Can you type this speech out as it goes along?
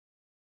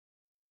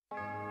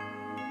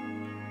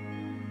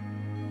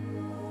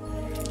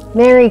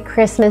Merry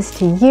Christmas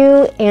to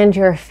you and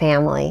your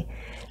family.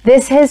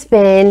 This has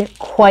been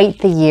quite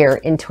the year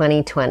in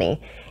 2020,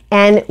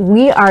 and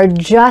we are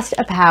just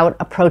about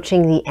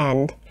approaching the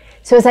end.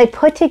 So as I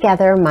put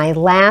together my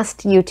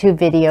last YouTube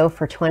video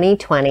for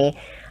 2020,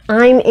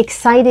 I'm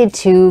excited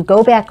to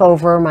go back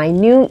over my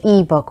new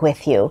ebook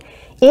with you.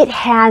 It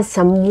has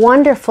some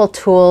wonderful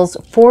tools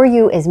for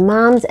you as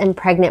moms and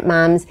pregnant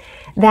moms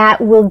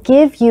that will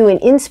give you an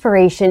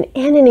inspiration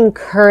and an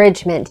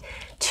encouragement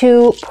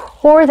to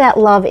pour that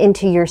love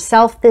into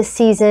yourself this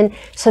season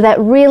so that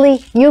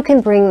really you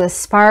can bring the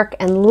spark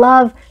and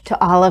love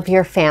to all of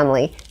your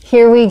family.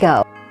 Here we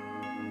go.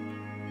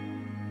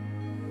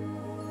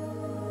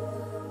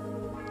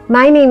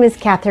 My name is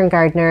Kathryn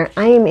Gardner.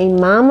 I am a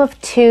mom of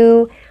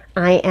two.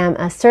 I am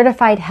a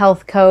certified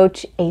health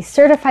coach, a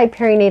certified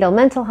perinatal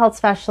mental health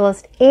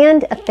specialist,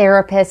 and a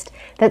therapist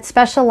that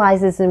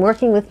specializes in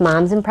working with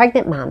moms and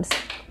pregnant moms.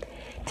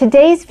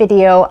 Today's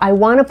video, I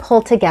want to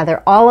pull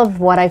together all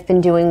of what I've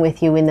been doing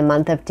with you in the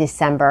month of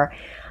December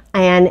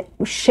and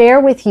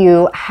share with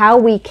you how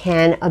we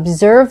can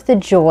observe the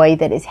joy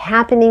that is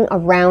happening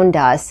around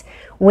us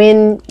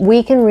when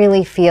we can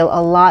really feel a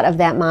lot of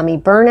that mommy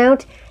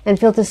burnout and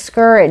feel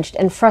discouraged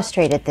and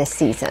frustrated this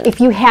season. If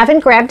you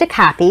haven't grabbed a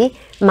copy,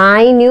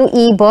 my new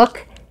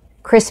ebook,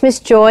 Christmas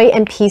Joy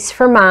and Peace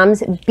for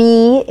Moms,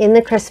 Be in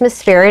the Christmas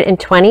Spirit in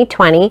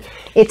 2020.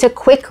 It's a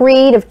quick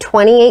read of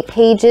 28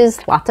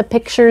 pages, lots of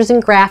pictures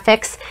and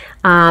graphics,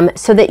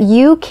 so that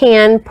you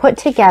can put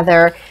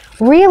together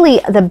really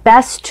the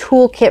best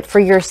toolkit for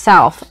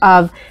yourself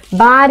of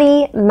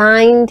body,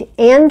 mind,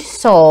 and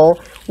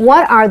soul.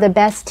 What are the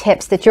best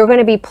tips that you're going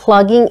to be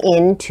plugging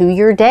into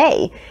your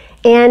day?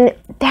 And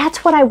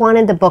that's what I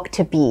wanted the book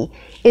to be,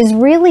 is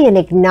really an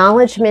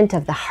acknowledgement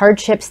of the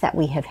hardships that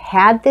we have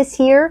had this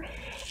year.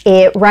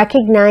 It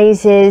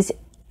recognizes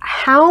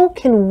how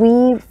can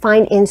we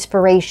find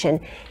inspiration,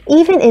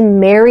 even in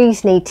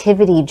Mary's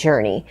nativity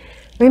journey.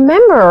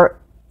 Remember,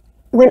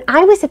 when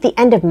I was at the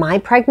end of my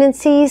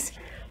pregnancies,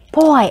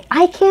 boy,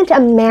 I can't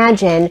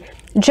imagine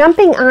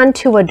jumping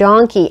onto a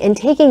donkey and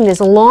taking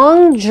this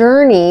long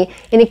journey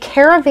in a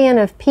caravan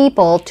of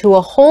people to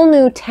a whole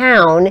new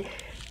town,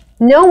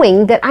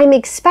 knowing that I'm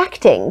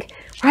expecting,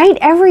 right?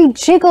 Every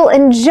jiggle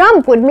and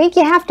jump would make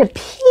you have to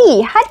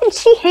pee. How did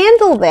she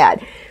handle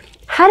that?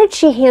 How did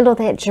she handle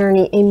that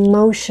journey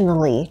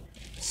emotionally,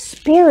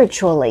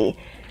 spiritually?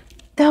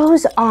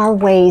 Those are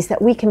ways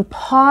that we can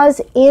pause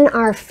in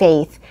our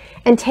faith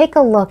and take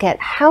a look at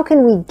how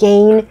can we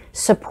gain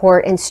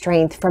support and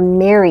strength from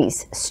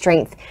Mary's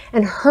strength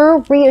and her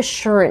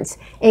reassurance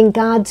in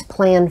God's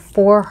plan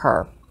for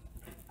her.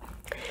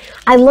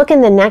 I look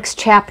in the next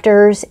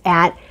chapters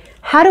at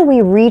how do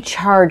we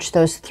recharge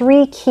those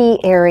three key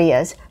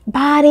areas,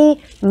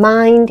 body,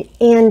 mind,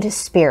 and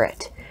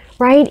spirit,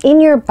 right? In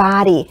your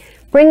body,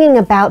 bringing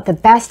about the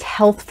best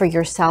health for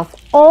yourself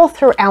all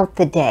throughout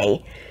the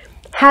day.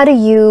 How do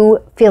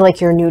you feel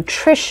like your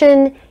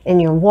nutrition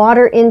and your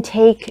water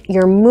intake,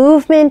 your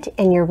movement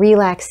and your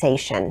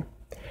relaxation?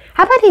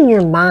 How about in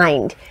your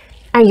mind?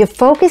 Are you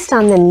focused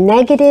on the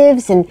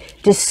negatives and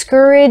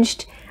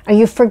discouraged? Are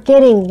you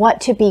forgetting what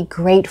to be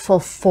grateful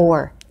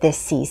for this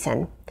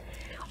season?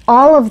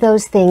 All of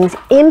those things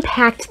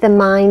impact the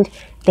mind.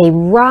 They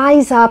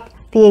rise up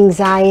the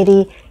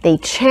anxiety. They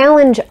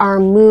challenge our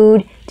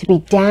mood to be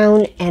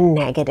down and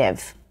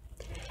negative.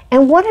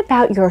 And what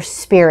about your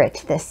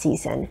spirit this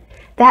season?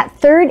 That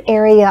third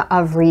area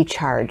of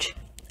recharge.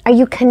 Are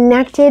you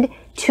connected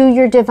to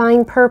your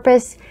divine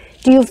purpose?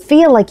 Do you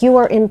feel like you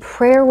are in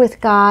prayer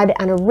with God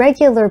on a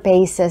regular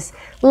basis,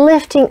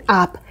 lifting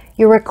up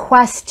your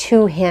requests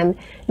to Him,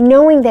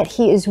 knowing that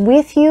He is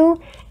with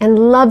you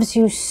and loves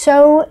you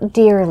so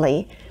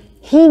dearly?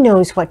 He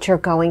knows what you're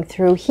going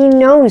through. He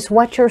knows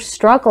what your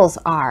struggles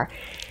are.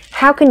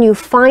 How can you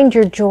find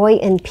your joy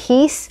and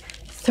peace?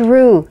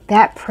 Through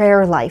that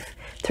prayer life,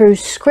 through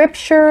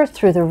scripture,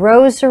 through the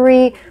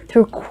rosary,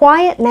 through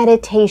quiet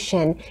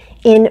meditation,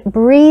 in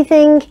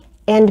breathing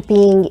and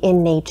being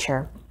in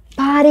nature.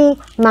 Body,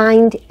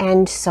 mind,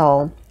 and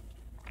soul.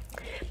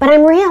 But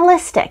I'm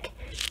realistic.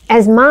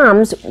 As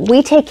moms,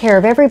 we take care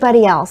of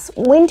everybody else.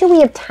 When do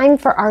we have time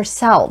for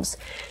ourselves?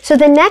 So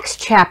the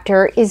next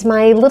chapter is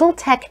my little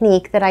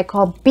technique that I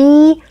call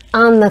Be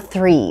on the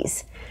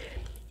Threes.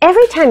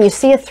 Every time you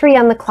see a 3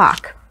 on the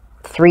clock,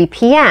 3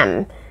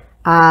 p.m.,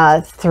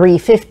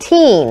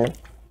 3:15,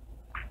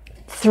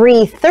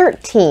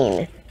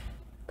 3:13,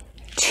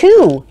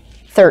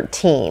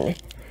 2:13,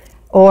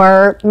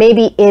 or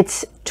maybe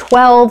it's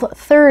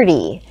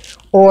 12:30,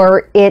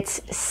 or it's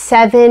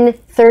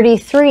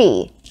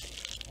 7:33.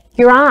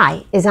 Your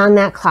eye is on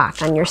that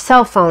clock, on your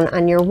cell phone,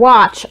 on your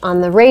watch,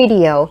 on the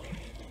radio,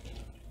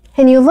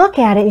 and you look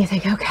at it and you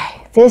think,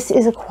 okay, this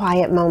is a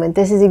quiet moment.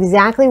 This is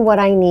exactly what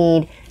I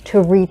need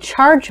to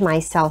recharge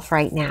myself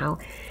right now.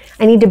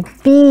 I need to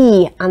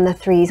be on the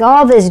threes.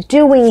 All this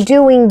doing,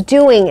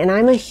 and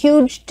I'm a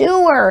huge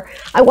doer.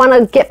 I want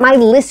to get my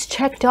list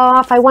checked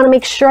off. I want to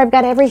make sure I've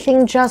got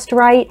everything just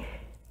right.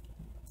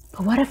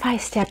 But what if I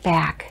step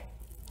back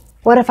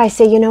What if I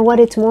say, you know what,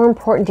 it's more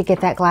important to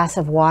get that glass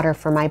of water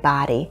for my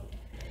body.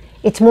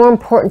 It's more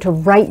important to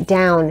write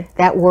down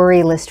that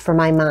worry list for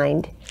my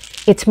mind.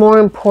 It's more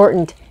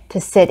important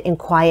to sit in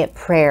quiet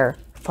prayer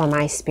for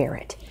my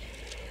spirit.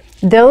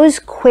 Those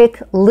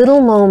quick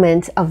little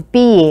moments of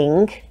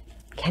being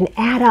can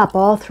add up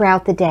all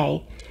throughout the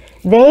day.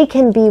 They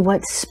can be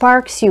what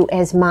sparks you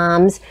as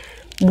moms.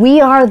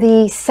 We are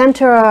the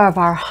center of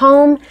our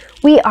home.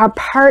 We are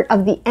part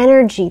of the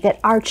energy that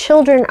our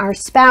children, our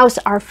spouse,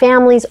 our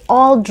families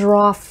all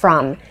draw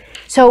from.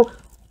 So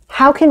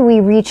how can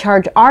we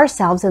recharge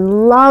ourselves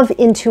and love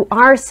into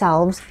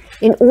ourselves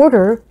in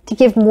order to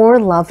give more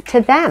love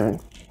to them?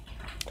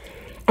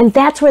 And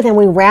that's where then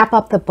we wrap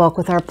up the book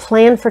with our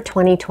plan for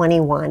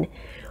 2021.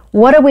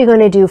 What are we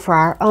going to do for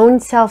our own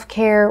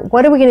self-care?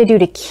 What are we going to do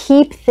to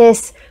keep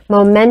this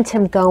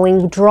momentum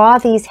going, draw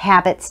these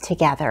habits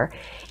together,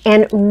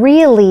 and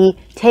really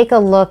take a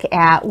look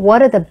at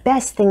what are the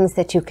best things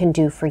that you can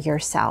do for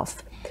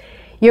yourself?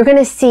 You're going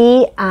to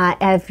see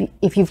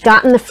if you've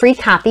gotten the free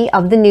copy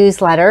of the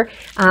newsletter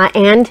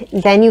and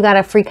then you got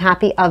a free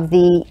copy of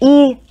the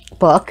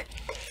e-book,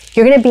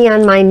 you're going to be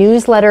on my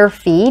newsletter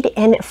feed,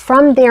 and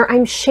from there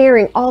I'm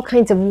sharing all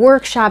kinds of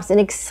workshops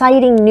and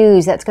exciting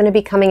news that's going to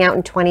be coming out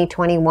in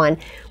 2021.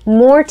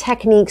 More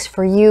techniques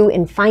for you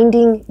in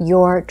finding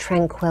your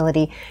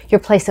tranquility, your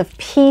place of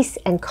peace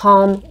and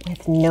calm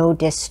with no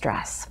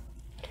distress.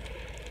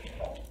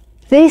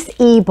 This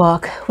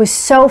ebook was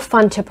so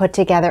fun to put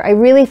together. I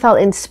really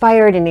felt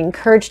inspired and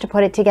encouraged to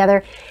put it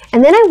together.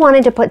 And then I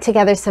wanted to put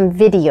together some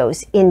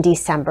videos in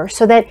December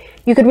so that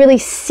you could really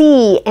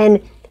see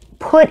and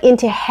put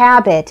into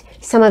habit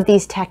some of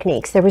these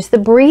techniques. There was the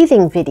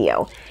breathing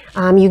video.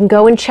 You can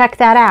go and check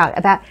that out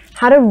about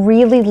how to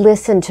really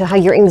listen to how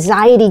your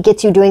anxiety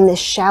gets you doing this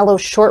shallow,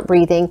 short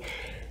breathing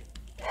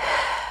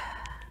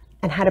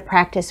and how to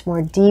practice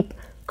more deep,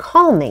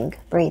 calming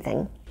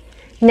breathing.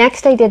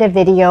 Next, I did a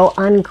video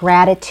on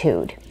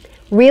gratitude,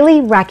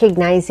 really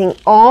recognizing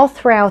all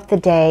throughout the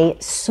day,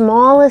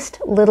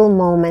 smallest little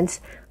moments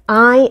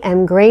I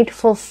am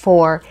grateful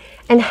for,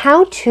 and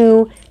how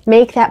to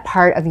make that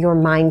part of your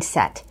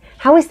mindset.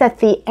 How is that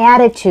the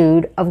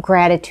attitude of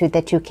gratitude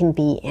that you can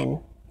be in?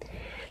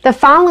 The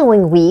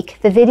following week,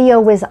 the video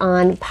was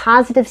on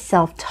positive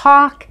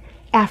self-talk,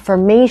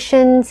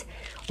 affirmations,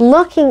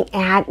 looking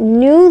at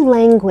new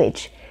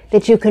language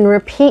that you can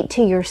repeat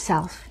to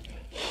yourself,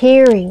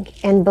 hearing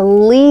and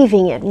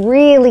believing it,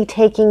 really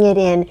taking it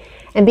in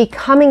and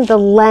becoming the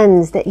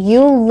lens that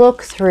you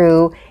look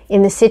through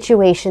in the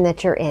situation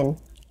that you're in,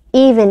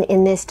 even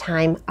in this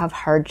time of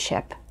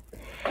hardship.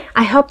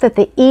 I hope that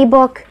the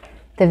ebook,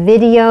 the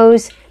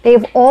videos,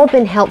 they've all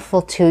been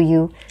helpful to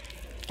you.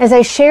 As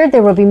I shared,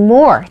 there will be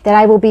more that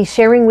I will be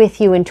sharing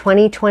with you in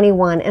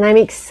 2021, and I'm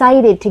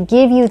excited to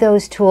give you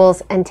those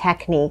tools and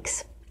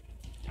techniques.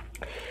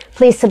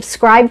 Please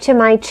subscribe to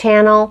my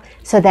channel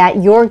so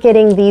that you're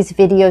getting these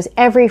videos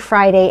every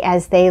Friday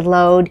as they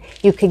load.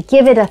 You could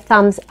give it a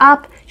thumbs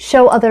up,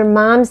 show other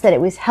moms that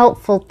it was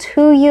helpful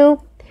to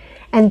you,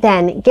 and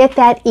then get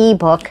that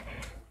ebook,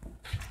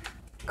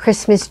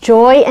 Christmas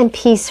Joy and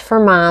Peace for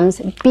Moms,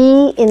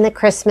 Be in the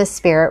Christmas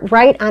Spirit,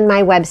 right on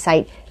my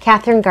website,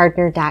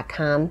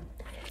 KathrynGardner.com.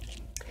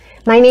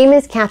 My name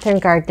is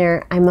Kathryn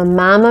Gardner. I'm a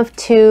mom of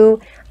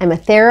two. I'm a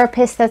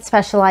therapist that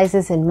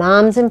specializes in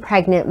moms and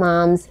pregnant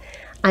moms.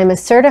 I'm a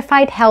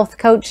certified health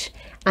coach.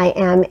 I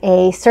am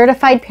a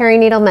certified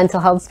perinatal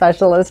mental health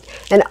specialist,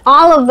 and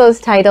all of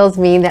those titles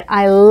mean that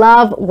I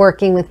love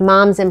working with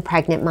moms and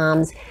pregnant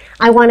moms.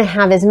 I want to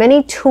have as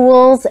many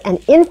tools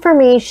and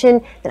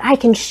information that I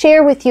can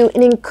share with you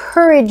and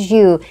encourage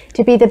you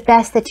to be the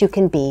best that you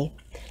can be.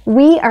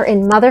 We are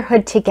in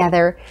motherhood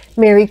together.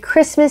 Merry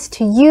Christmas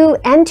to you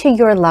and to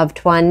your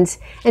loved ones.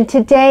 And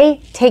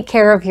today, take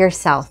care of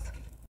yourself.